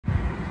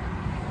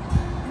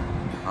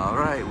All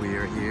right, we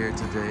are here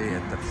today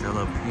at the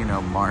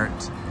Filipino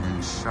Mart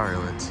in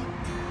Charlotte.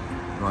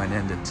 Going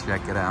in to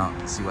check it out,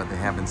 see what they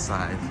have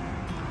inside.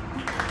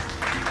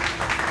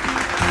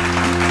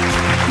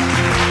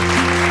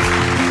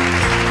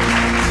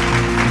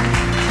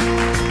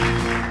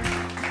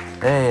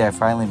 Hey, I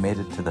finally made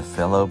it to the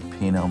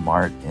Filipino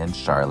Mart in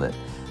Charlotte.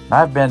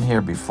 Now, I've been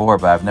here before,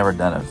 but I've never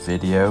done a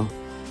video.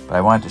 But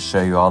I wanted to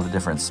show you all the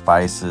different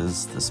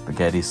spices, the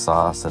spaghetti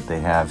sauce that they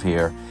have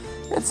here.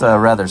 It's a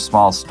rather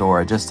small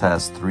store. It just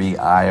has 3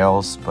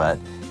 aisles, but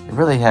it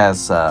really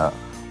has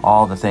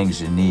all the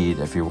things you need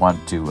if you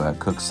want to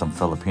cook some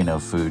Filipino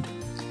food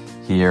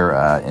here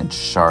in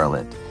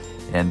Charlotte.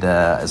 And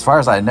as far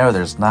as I know,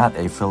 there's not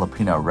a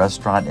Filipino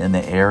restaurant in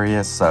the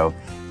area, so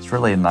it's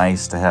really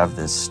nice to have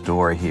this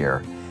store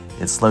here.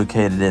 It's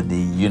located in the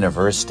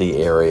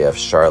university area of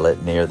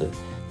Charlotte near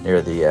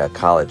the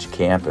college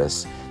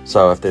campus.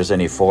 So if there's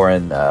any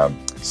foreign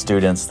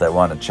students that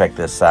want to check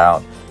this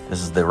out,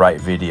 this is the right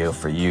video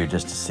for you,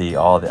 just to see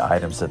all the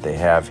items that they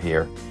have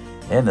here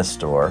in the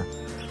store.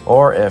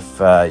 Or if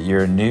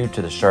you're new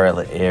to the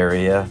Charlotte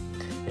area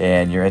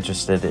and you're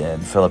interested in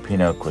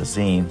Filipino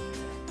cuisine,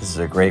 this is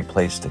a great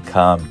place to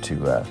come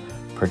to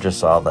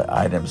purchase all the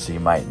items you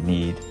might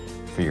need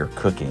for your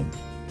cooking.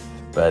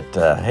 But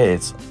hey,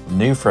 it's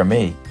new for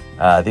me.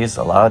 A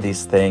lot of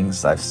these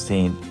things I've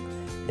seen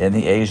in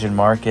the Asian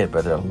market,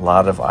 but there are a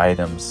lot of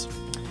items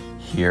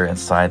here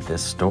inside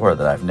this store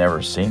that I've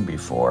never seen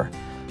before.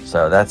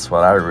 So that's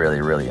what I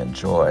really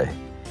enjoy.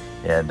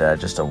 And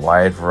just a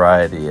wide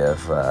variety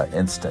of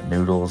instant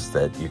noodles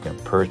that you can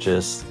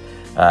purchase.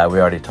 We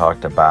already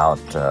talked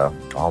about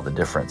all the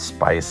different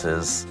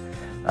spices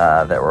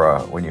that were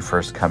when you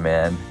first come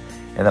in.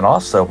 And then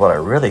also what I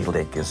really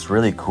think is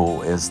really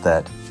cool is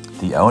that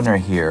the owner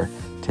here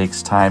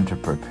takes time to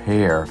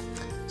prepare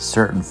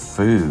certain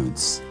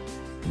foods.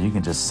 And you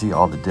can just see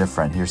all the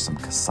different. Here's some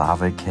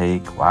cassava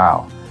cake.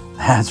 Wow,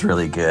 that's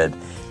really good.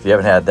 If you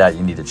haven't had that,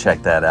 you need to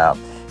check that out.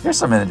 Here's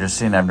something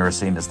interesting I've never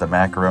seen, is the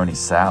macaroni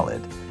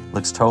salad.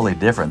 Looks totally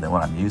different than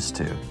what I'm used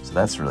to, so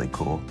that's really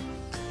cool.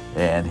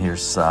 And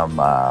here's some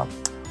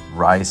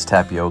rice,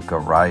 tapioca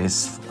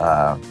rice.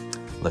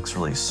 Looks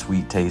really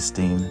sweet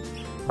tasting.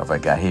 What have I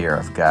got here?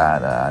 I've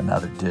got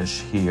another dish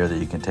here that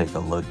you can take a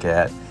look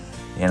at.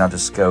 And I'll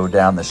just go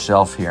down the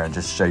shelf here and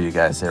just show you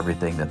guys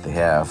everything that they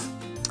have.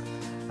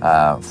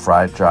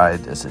 Fried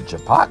dried, is it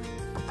japak?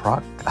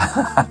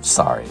 I'm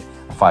sorry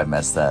if I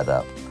messed that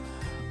up.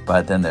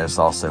 But then there's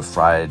also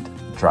fried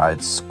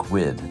dried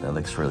squid that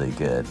looks really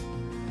good.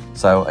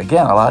 So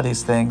again, a lot of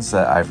these things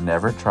that I've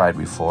never tried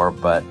before,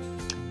 but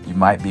you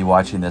might be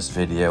watching this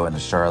video in the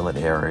Charlotte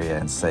area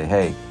and say,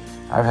 hey,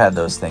 I've had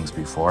those things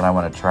before and I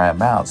want to try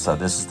them out. So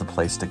this is the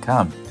place to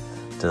come,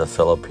 to the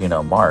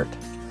Filipino Mart.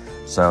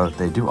 So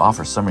they do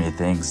offer so many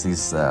things.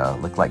 These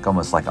look like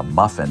almost like a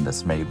muffin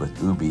that's made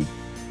with ubi,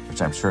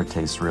 which I'm sure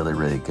tastes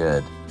really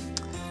good.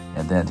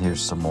 And then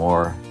here's some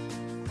more.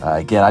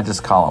 Again, I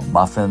just call them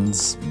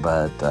muffins,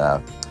 but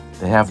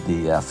they have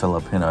the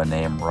Filipino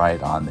name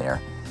right on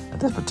there. And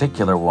this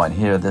particular one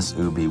here, this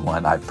ubi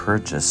one, I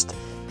purchased,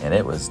 and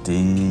it was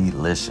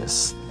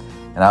delicious.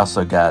 And I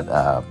also got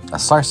a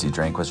sarsi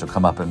drink, which will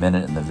come up a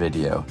minute in the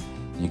video.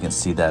 You can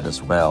see that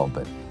as well.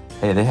 But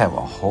hey, they have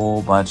a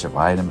whole bunch of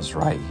items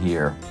right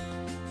here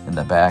in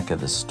the back of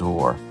the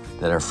store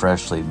that are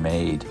freshly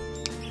made.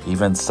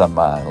 Even some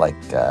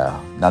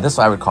now this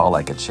I would call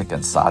like a chicken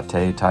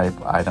satay type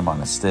item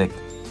on a stick.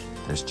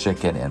 There's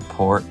chicken and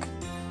pork.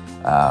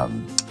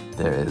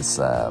 There is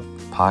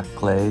pak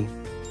clay,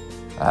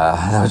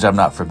 which I'm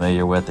not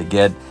familiar with.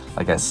 Again,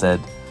 like I said,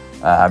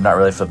 I'm not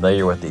really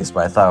familiar with these,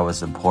 but I thought it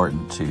was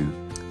important to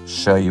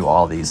show you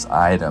all these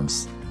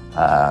items,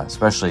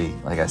 especially,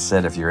 like I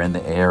said, if you're in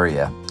the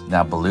area.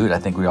 Now, balut, I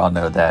think we all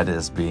know that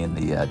is being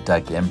the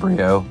duck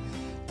embryo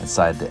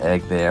inside the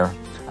egg there.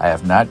 I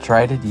have not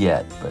tried it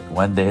yet, but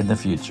one day in the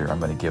future, I'm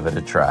going to give it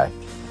a try.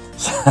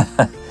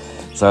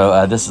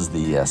 So this is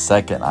the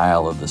second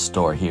aisle of the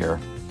store here.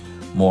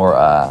 More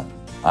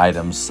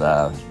items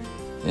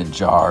in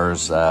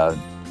jars.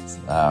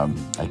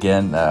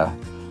 Again,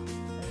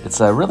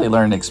 it's a really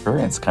learning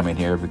experience coming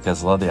here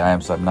because a lot of the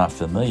items I'm not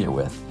familiar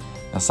with.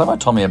 Now, someone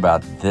told me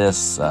about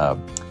this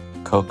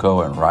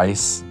cocoa and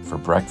rice for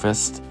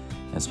breakfast.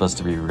 It's supposed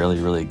to be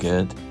really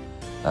good.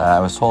 I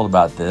was told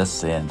about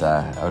this, and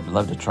I would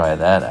love to try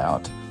that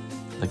out.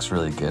 Looks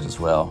really good as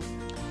well.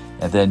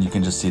 And then you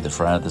can just see the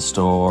front of the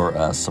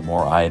store, some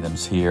more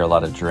items here, a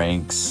lot of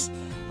drinks,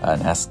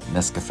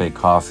 Nescafe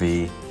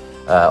coffee.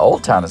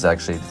 Old Town is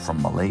actually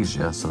from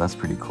Malaysia, so that's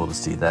pretty cool to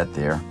see that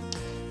there.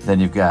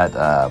 Then you've got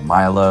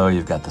Milo,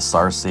 you've got the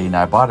sarsi.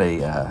 Now I bought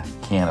a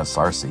can of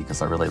sarsi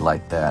because I really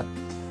like that.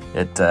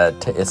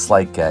 It's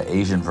like an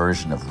Asian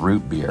version of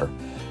root beer,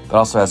 but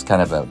also has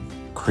kind of a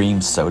cream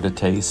soda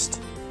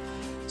taste.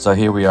 So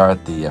here we are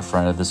at the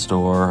front of the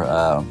store.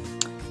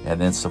 And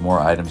then some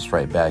more items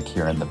right back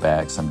here in the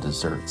back, some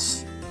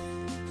desserts.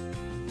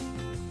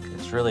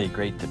 It's really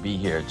great to be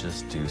here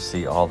just to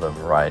see all the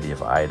variety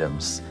of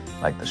items,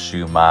 like the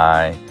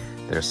shumai.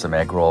 There's some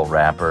egg roll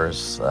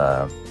wrappers.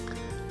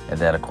 And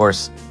then, of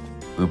course,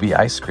 ubi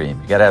ice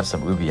cream. You got to have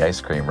some ubi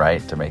ice cream,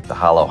 right, to make the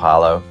hollow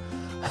hollow.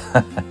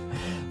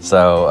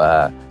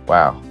 So,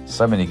 wow,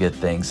 so many good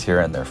things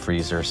here in their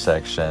freezer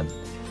section.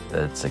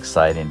 That's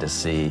exciting to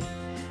see.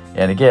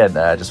 And again,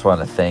 I just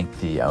want to thank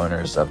the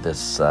owners of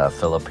this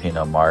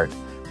Filipino Mart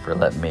for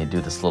letting me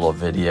do this little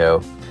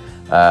video.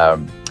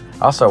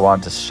 Also, I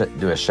want to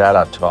do a shout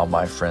out to all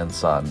my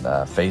friends on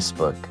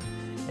Facebook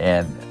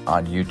and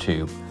on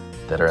YouTube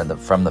that are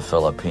from the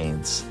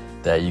Philippines,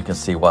 that you can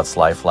see what's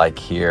life like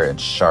here in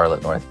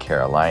Charlotte, North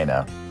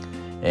Carolina.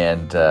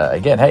 And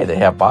again, hey, they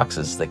have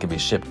boxes that can be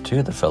shipped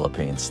to the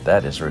Philippines.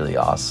 That is really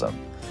awesome.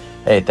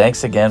 Hey,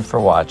 thanks again for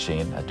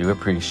watching. I do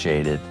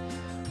appreciate it.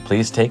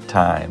 Please take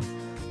time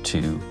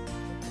to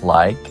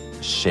like,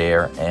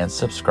 share, and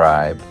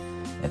subscribe.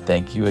 And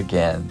thank you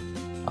again.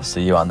 I'll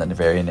see you on the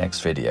very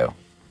next video.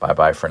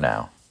 Bye-bye for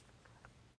now.